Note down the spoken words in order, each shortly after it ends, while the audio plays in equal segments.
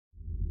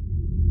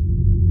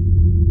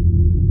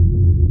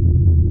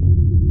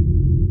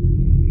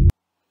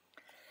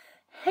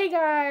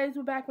Guys,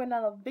 we're back with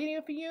another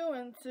video for you,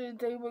 and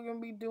today we're going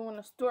to be doing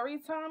a story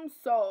time,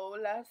 so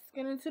let's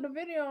get into the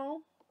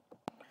video.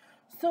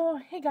 So,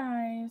 hey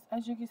guys,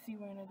 as you can see,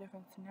 we're in a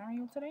different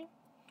scenario today,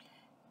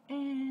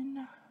 and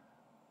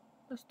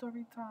the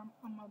story time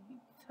I'm going to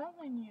be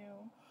telling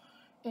you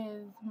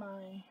is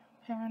my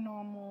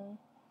paranormal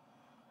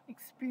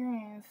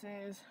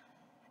experiences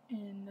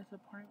in this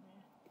apartment.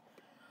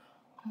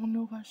 I don't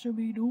know if I should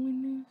be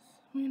doing this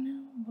right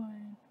now, but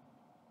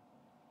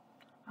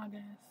I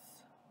guess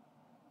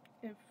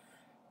if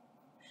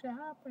shit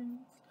happens,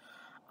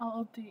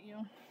 I'll update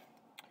you.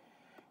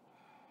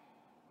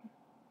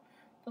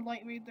 The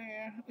light right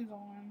there is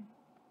on,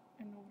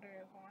 and over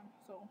there is on,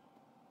 so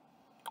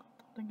I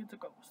don't think it's a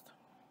ghost,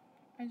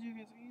 as you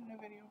can see in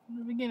the video from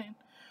the beginning.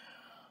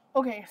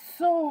 Okay,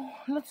 so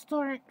let's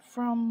start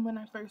from when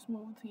I first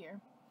moved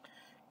here.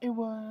 It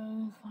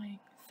was like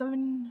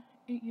 7-8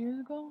 years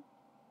ago,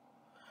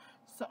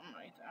 something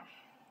right there,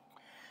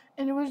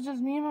 and it was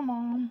just me and my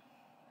mom.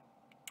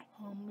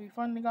 We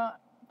finally got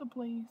the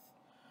place,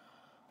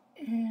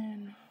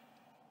 and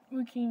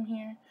we came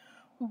here.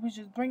 We was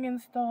just bringing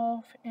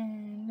stuff,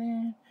 and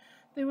then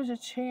there was a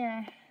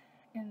chair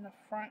in the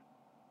front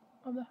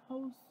of the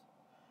house.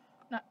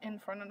 Not in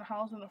front of the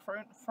house, in the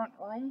front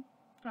room,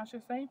 I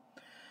should say.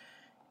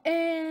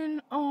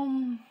 And I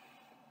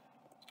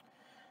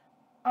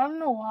don't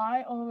know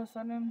why all of a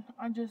sudden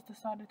I just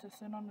decided to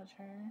sit on the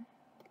chair,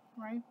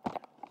 right?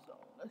 So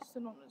let's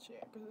sit on the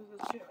chair, because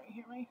there's a chair right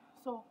here, right?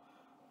 So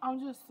I'm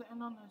just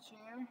sitting on the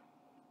chair,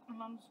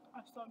 and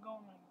I start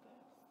going like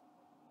this,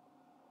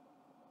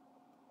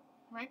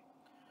 right?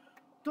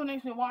 Don't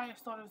ask me why I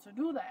started to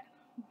do that,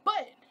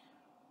 but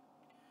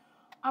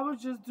I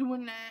was just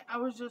doing that. I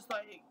was just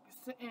like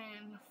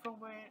sitting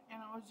forward,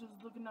 and I was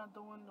just looking out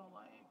the window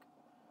like,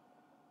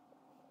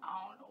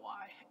 I don't know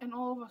why. And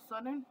all of a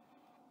sudden,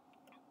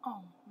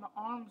 my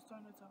arm's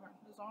starting to hurt.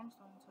 This arm's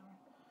starting to hurt.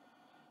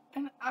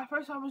 And at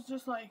first I was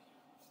just like,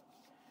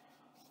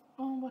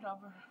 oh,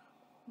 whatever.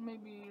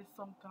 Maybe it's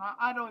something.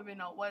 I don't even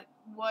know what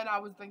I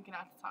was thinking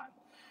at the time.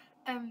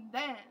 And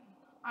then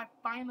I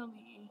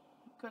finally,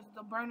 because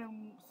the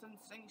burning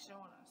sensation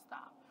wouldn't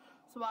stop,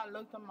 so I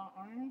looked at my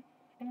arm,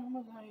 and I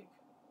was like,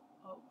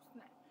 oh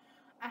snap.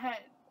 I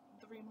had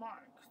 3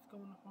 marks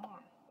going up my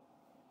arm.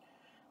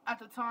 At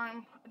the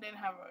time, I didn't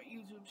have a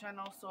YouTube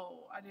channel, so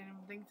I didn't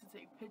even think to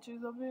take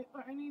pictures of it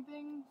or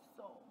anything.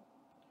 So,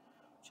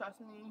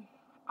 trust me,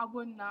 I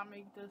would not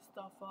make this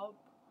stuff up.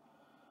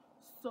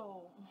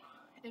 So,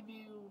 if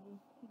you're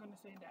gonna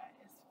say that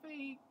it's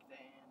fake,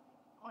 then,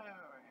 or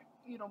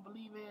you don't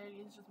believe it,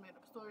 it's just made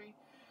up story,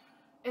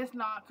 it's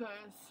not,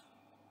 because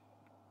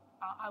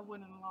I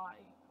wouldn't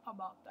lie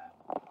about that.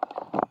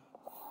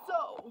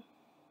 So,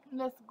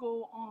 let's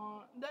go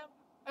on.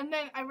 And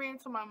then I ran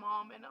to my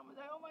mom, and I was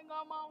like, oh my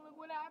god, mom, look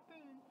what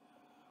happened.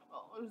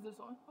 Oh, it was this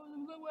one. I was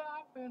like, look what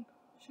happened.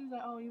 She was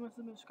like, oh, you must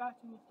have been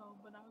scratching yourself.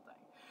 But I was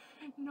like,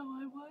 no,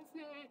 I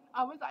wasn't.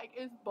 I was like,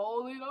 it's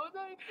bowling. I was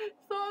like,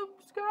 some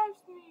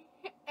scratched me.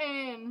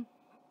 And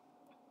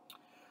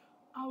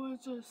I was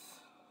just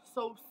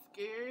so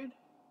scared.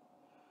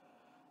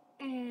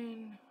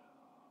 And,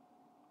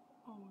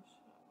 oh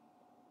shit.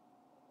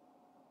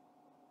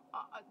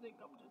 I think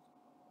I'm just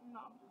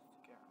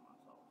scaring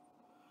myself.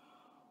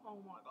 Oh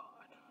my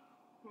god.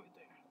 Right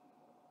there.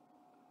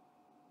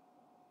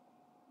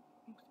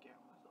 I'm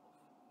scaring myself.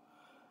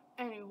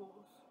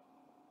 Anywho's.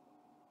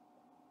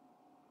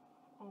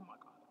 Oh my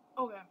god.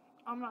 Okay.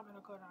 I'm not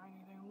gonna cut or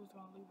anything. I'm just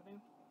gonna leave it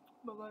in.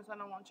 Because I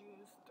don't want you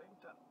to think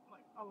that,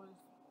 like, I don't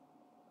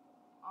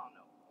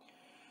know.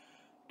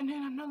 And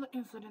then another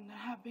incident that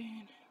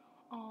happened,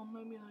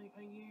 maybe like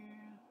a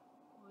year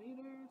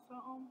later or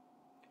something.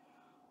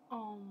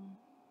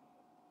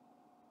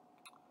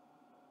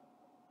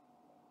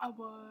 I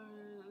was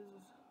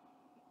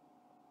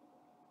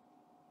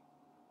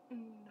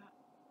in that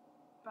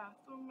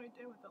bathroom right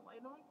there with the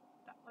light on,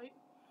 that light.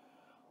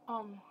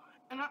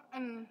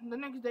 And the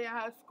next day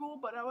I had school,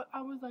 but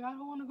I was like, I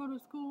don't want to go to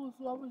school,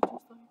 so I was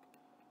just like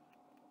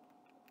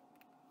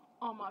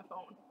on my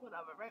phone,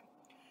 whatever, right?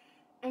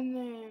 And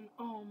then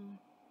all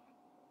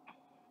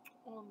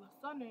of a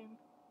sudden,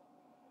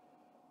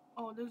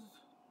 there's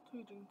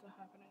 2 things that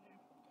happen in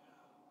there.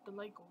 The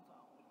light goes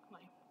out,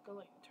 like the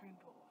light turned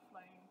off,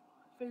 like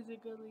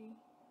physically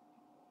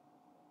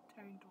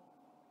turned off,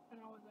 and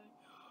I was like,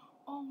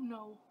 oh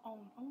no,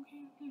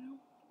 okay,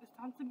 it's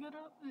time to get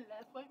up,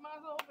 let's wipe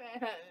myself,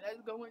 and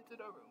let's go into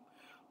the room,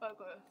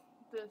 because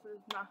this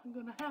is not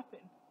gonna happen.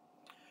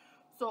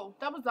 So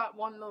that was that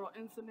one little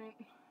incident.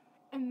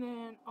 And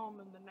then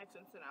in the next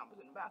incident, I was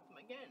in the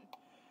bathroom again,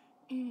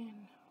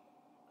 and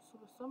so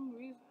for some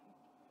reason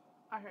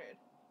I heard,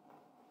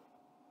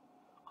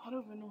 I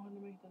don't even know how to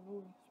make the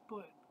noise,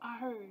 but I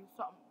heard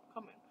something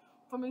coming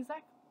from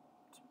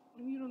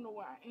you don't know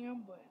where I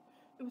am, but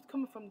it was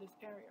coming from this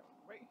area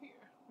right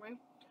here, right?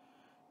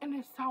 And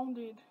it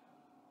sounded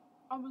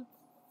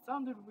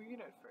weird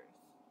at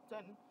first.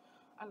 Then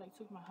I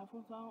took my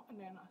headphones out, and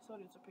then I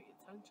started to pay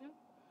attention,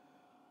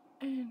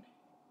 and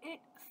it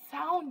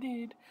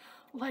sounded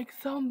like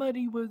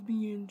somebody was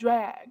being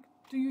dragged.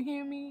 Do you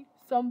hear me?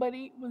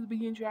 Somebody was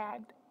being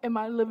dragged in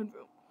my living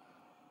room.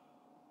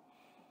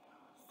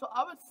 So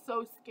I was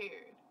so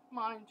scared,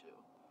 mind you.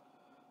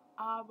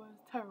 I was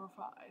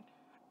terrified.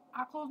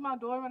 I closed my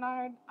door when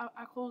I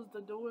closed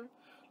the door.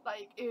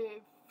 Like,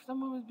 if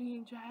someone was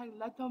being dragged,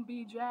 let them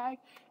be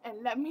dragged,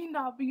 and let me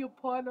not be a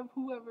part of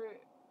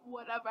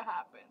whatever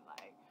happened.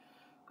 Like,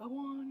 go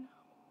on.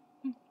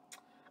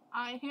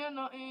 I ain't hear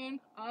nothing.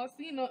 I don't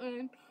see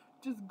nothing.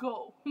 Just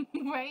go,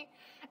 right?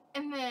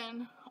 And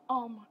then,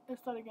 it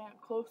started getting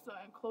closer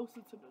and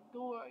closer to the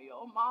door.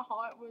 Yo, my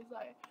heart was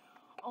like,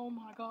 oh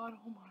my god,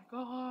 oh my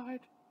god.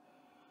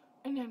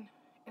 And then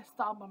it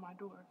stopped by my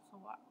door, so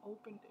I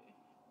opened it,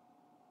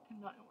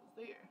 and nothing was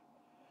there.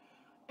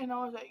 And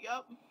I was like,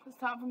 yep, it's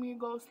time for me to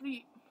go to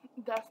sleep.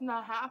 That's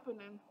not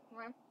happening,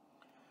 right?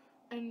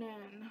 And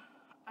then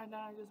I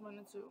just went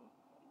into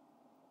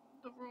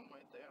the room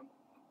right there,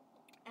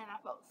 and I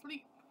fell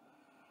asleep.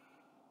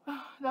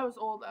 That was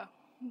all that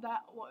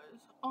was.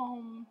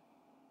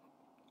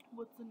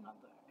 What's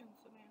another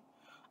incident?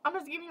 I'm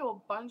just giving you a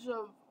bunch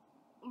of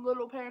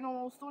little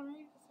paranormal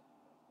stories,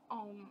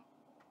 all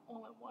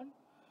at one,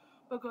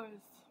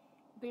 because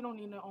they don't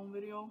need their own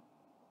video,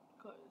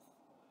 because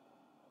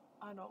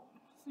I don't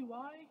see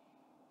why,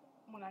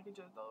 when I could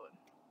just do it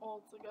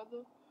all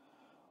together.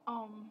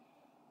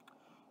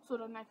 So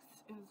the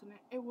next incident,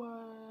 it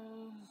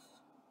was,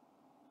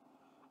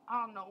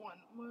 I don't know when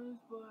it was,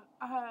 but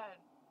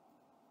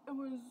it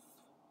was,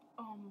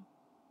 what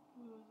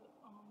was it,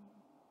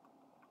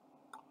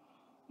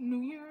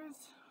 New Year's,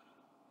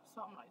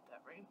 something like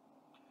that, right?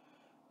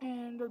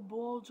 And the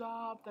ball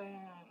dropped,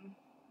 and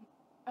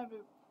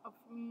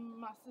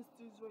my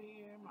sisters were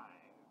here, my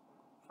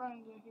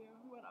friends were here,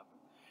 whatever,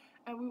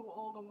 and we were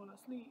all going to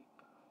sleep.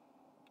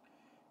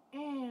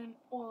 And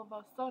all of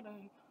a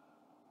sudden,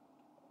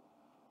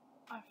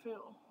 I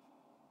feel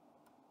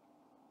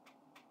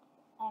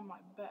on my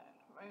bed,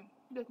 right?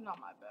 This is not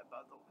my bed,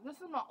 by the way. This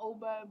is my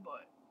old bed,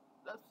 but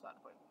that's beside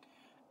the point.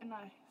 And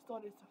I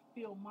started to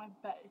feel my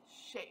bed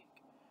shake.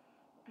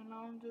 And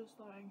I'm just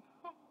like,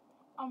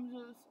 I'm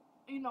just,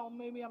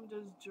 maybe I'm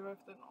just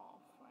drifting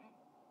off, right?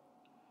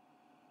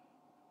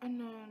 And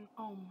then,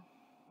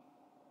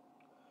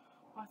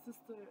 my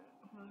sister,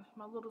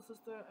 my little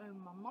sister and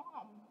my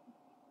mom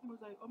was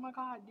like, oh my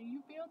god, do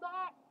you feel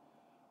that?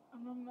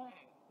 And I'm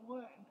like,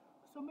 what?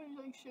 Somebody's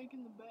like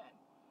shaking the bed.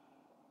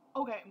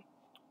 Okay,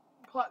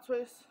 plot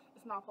twist.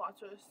 It's not plot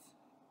twist.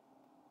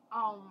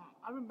 I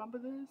remember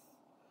this.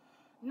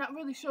 Not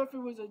really sure if it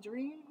was a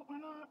dream or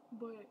not,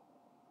 but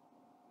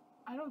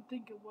I don't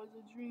think it was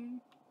a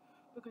dream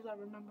because I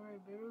remember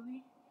it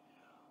vividly.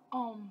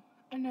 And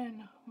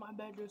then my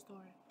bed just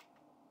started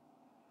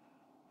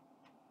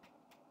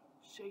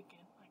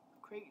shaking like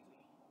crazy.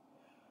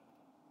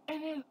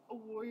 And it's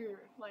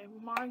weird. Like,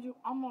 mind you,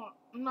 I'm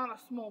not a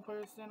small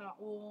person at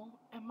all,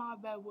 and my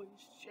bed was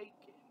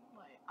shaking.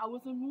 Like, I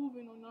wasn't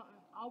moving or nothing.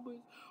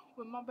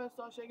 When my bed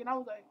started shaking, I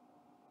was like,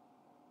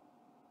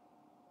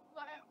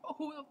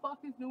 who the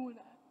fuck is doing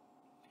that?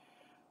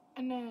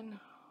 And then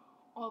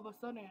all of a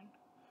sudden,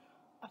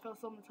 I felt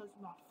someone touch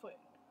my foot.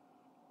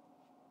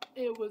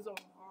 It was a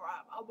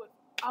wrap. I was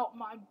out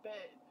my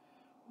bed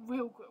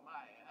real quick.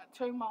 I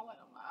turned my light.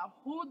 I'm like,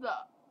 who the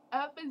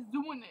F is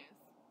doing this?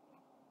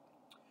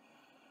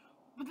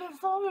 But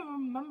that's all I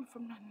remember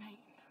from that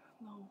night.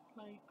 No,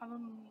 like, I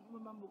don't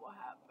remember what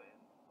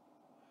happened.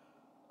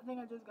 I think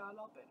I just got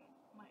up and,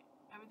 like,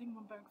 everything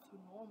went back to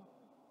normal.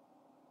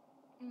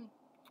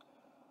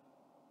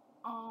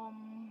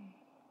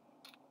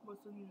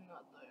 What's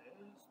another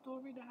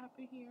story that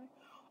happened here?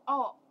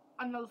 Oh,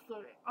 another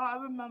story. I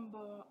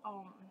remember,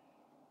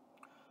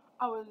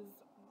 I was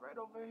right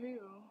over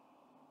here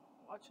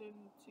watching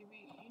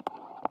TV,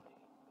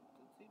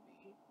 the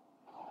TV.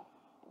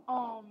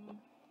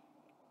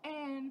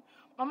 And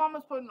my mom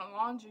was putting the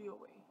laundry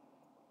away.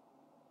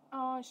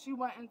 She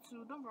went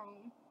into the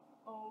room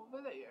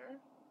over there.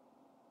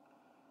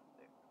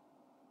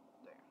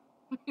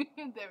 There.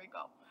 There we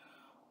go.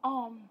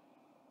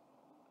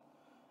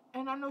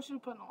 And I know she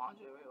was putting the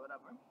laundry away or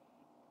whatever.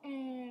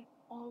 And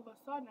all of a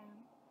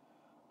sudden,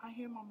 I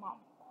hear my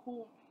mom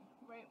call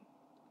me, right?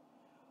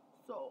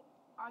 So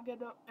I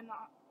get up and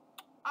I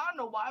don't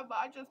know why, but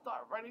I just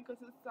started running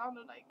because it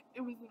sounded like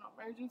it was an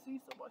emergency.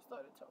 So I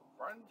started to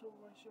run to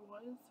where she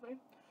was, right?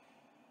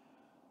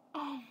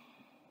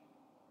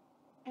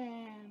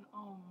 And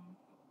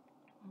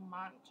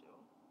mind you,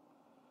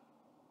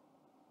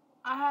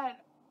 I had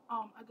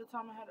at the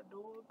time I had a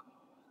dog.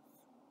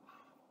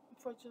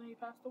 Unfortunately, he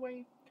passed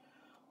away.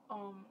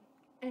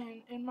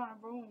 And in my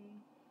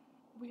room,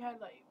 we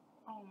had like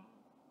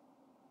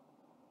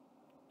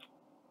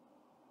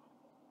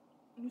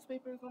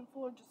newspapers on the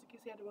floor just in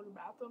case he had to go to the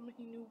bathroom.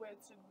 He knew where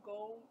to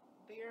go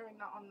there and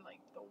not on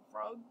like the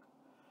rug.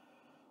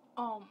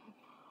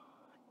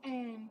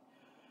 And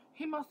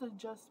he must have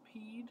just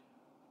peed.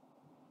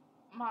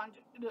 Mind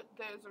you,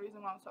 there's a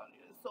reason why I'm telling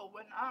you this. So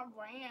when I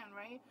ran,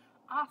 right,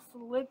 I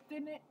slipped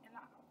in it and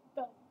I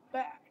fell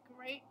back,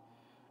 right?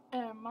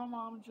 And my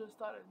mom just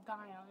started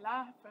dying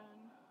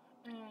laughing,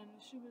 and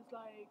she was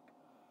like,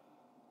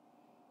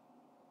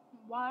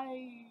 "Why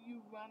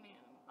you running?"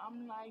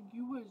 I'm like,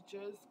 "You was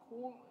just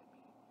calling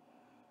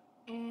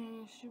me."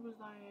 And she was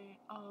like,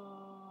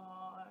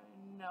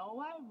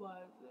 no, I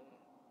wasn't."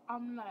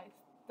 I'm like,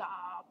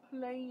 "Stop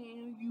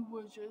playing. You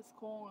was just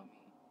calling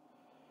me."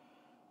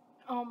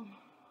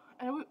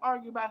 And we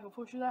argued back and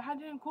forth. She's like, "I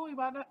didn't call you.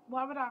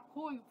 Why would I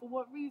call you? For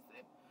what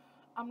reason?"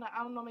 I'm like,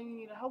 "I don't know. Maybe you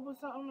need help with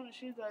something." And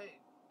she's like,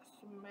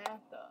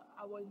 "Samantha,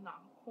 I was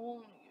not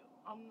calling you."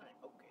 I'm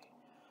like, "Okay."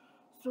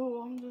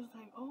 So I'm just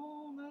like,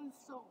 "Oh,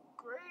 that's so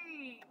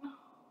great."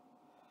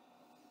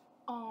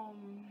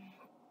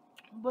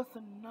 What's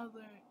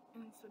another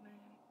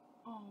incident?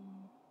 I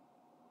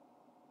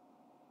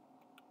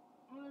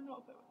don't know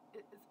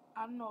if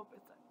I don't know if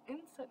it's an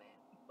incident,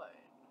 but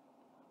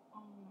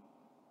um,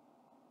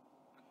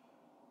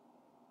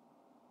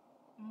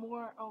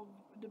 more of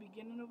the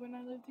beginning of when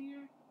I lived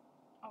here.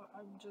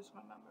 I'm just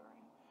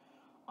remembering.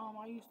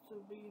 I used to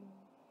be in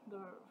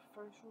the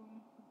first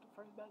room, the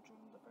first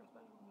bedroom. The first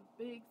bedroom was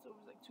big, so it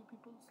was like 2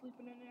 people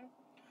sleeping in there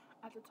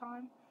at the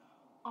time.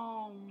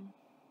 Um,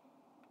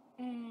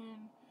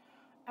 and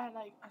at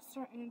like a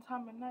certain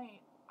time of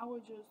night, I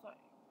would just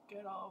like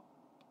get up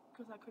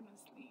because I couldn't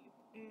sleep,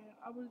 and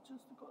I would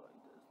just go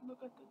like this,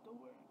 look at the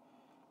door,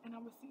 and I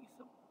would see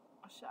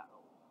a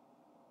shadow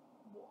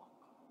walk,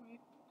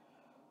 right?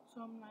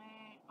 So I'm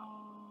like,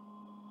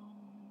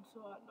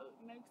 so I look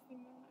next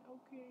thing, I'm like,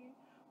 okay,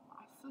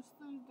 my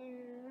sister's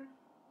there,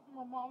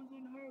 my mom's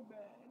in her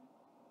bed.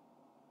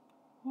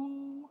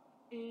 Who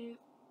is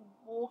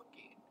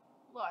walking?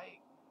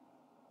 Like,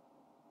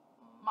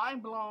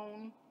 mind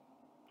blown.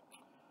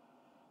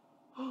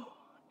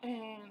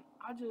 And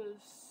I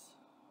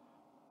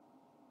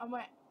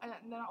went, and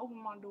then I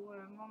opened my door,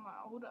 and I'm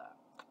like, hold up.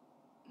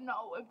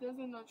 No, if this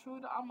isn't the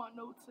truth, I'm gonna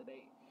know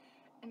today.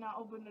 And I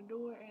opened the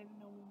door, and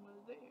no one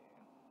was there.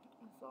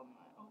 And so I'm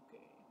like,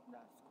 okay,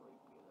 that's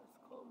creepy. Let's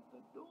close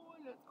the door.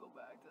 Let's go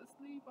back to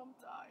sleep. I'm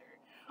tired.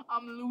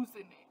 I'm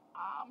losing it.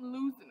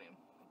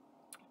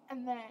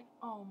 And then,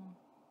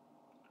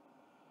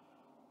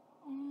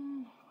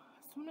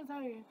 as soon as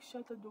I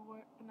shut the door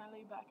and I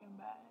lay back in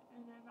bed,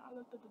 and then I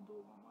looked at the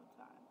door one more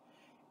time,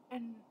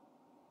 and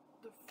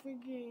the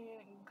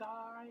friggin'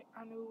 guy,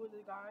 I knew it was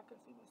a guy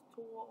because he was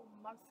tall,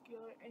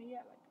 muscular, and he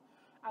had like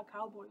a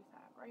cowboy's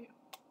hat, right?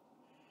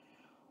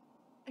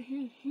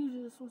 He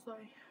just was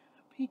like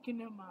peeking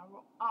in my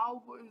room. I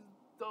was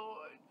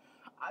done.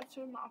 I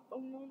turned my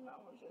phone on, and I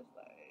was just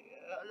like,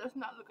 let's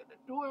not look at the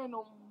door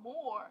no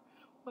more,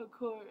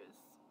 because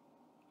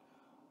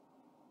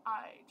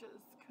I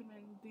just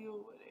couldn't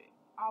deal with it.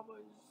 I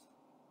was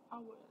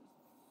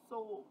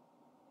so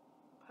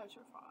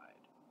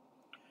petrified.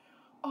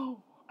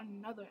 Oh,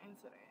 another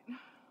incident.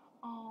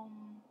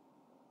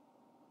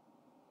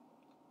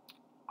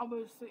 I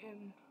was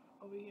sitting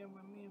over here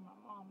with me and my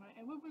mom, right?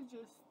 And we were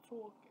just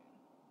talking.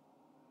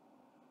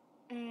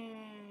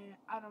 And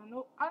I don't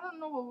know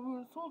what we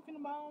were talking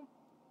about,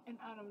 and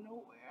out of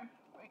nowhere,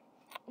 right?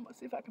 I'm gonna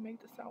see if I can make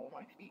the sound with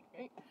my feet,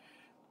 right?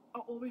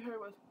 All we heard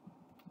was,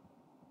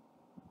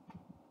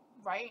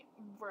 right,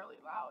 really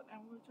loud,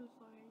 and we're just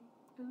like,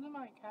 isn't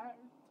my cat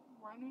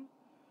running?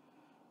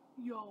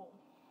 Yo,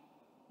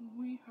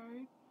 we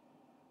heard,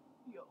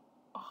 yo,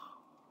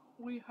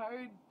 we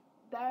heard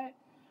that.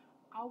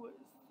 I was,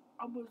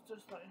 I was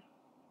just like,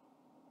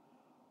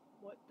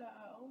 what the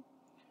hell,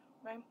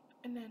 right?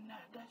 And then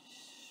that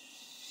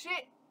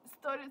shit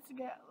started to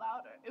get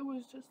louder. It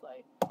was just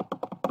like,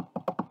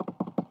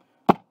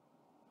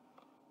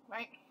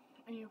 right?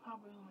 And you're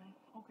probably like,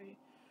 okay.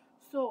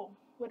 So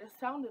what it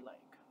sounded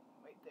like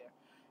right there,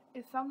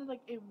 it sounded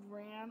like it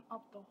ran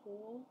up the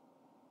hole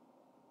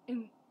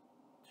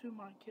into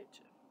my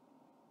kitchen.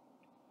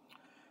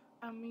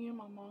 And me and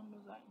my mom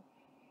was like,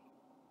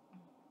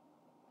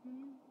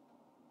 hmm.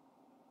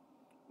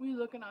 We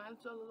looking at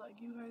each other like,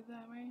 you heard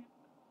that, right?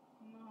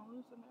 I'm not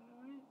hallucinating,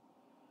 right?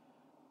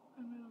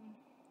 And then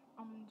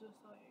I'm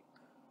just like,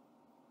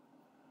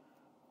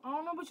 I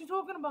don't know what you're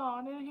talking about.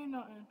 I didn't hear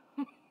nothing.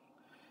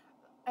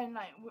 And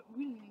like,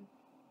 we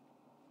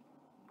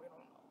don't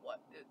know what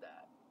did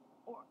that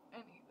or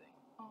anything.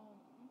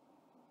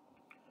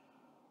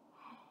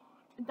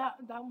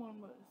 That one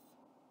was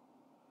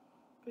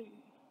pretty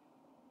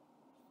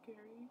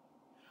scary.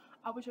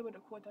 I wish I would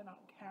have caught that on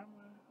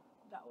camera.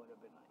 That would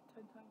have been like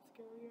 10 times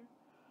scarier.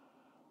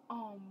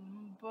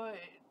 But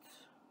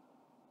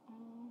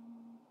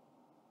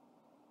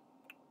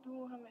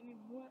don't have any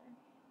more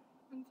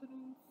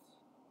incidents.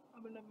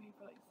 I've been living here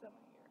for like 7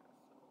 years,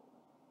 so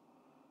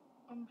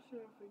I'm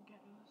sure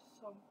forgetting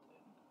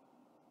something.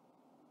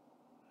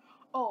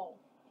 Oh,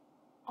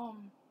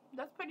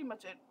 that's pretty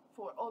much it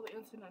for all the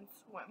incidents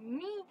with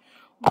me.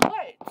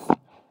 But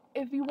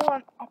if you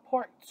want a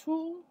part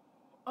 2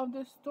 of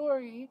this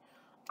story,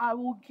 I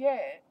will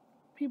get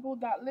people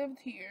that lived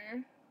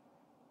here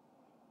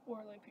or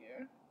live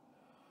here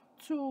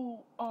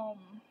to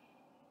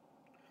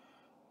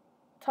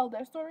tell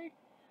their story,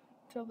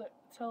 tell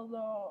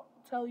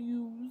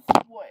you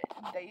what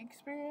they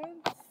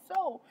experience.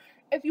 So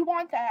if you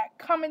want that,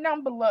 comment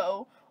down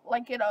below,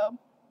 like it up,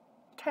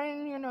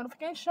 turn your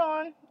notification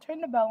on,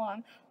 turn the bell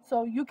on,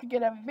 so you can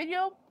get a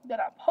video that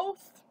I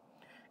post.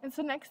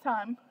 Until next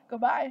time,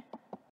 goodbye.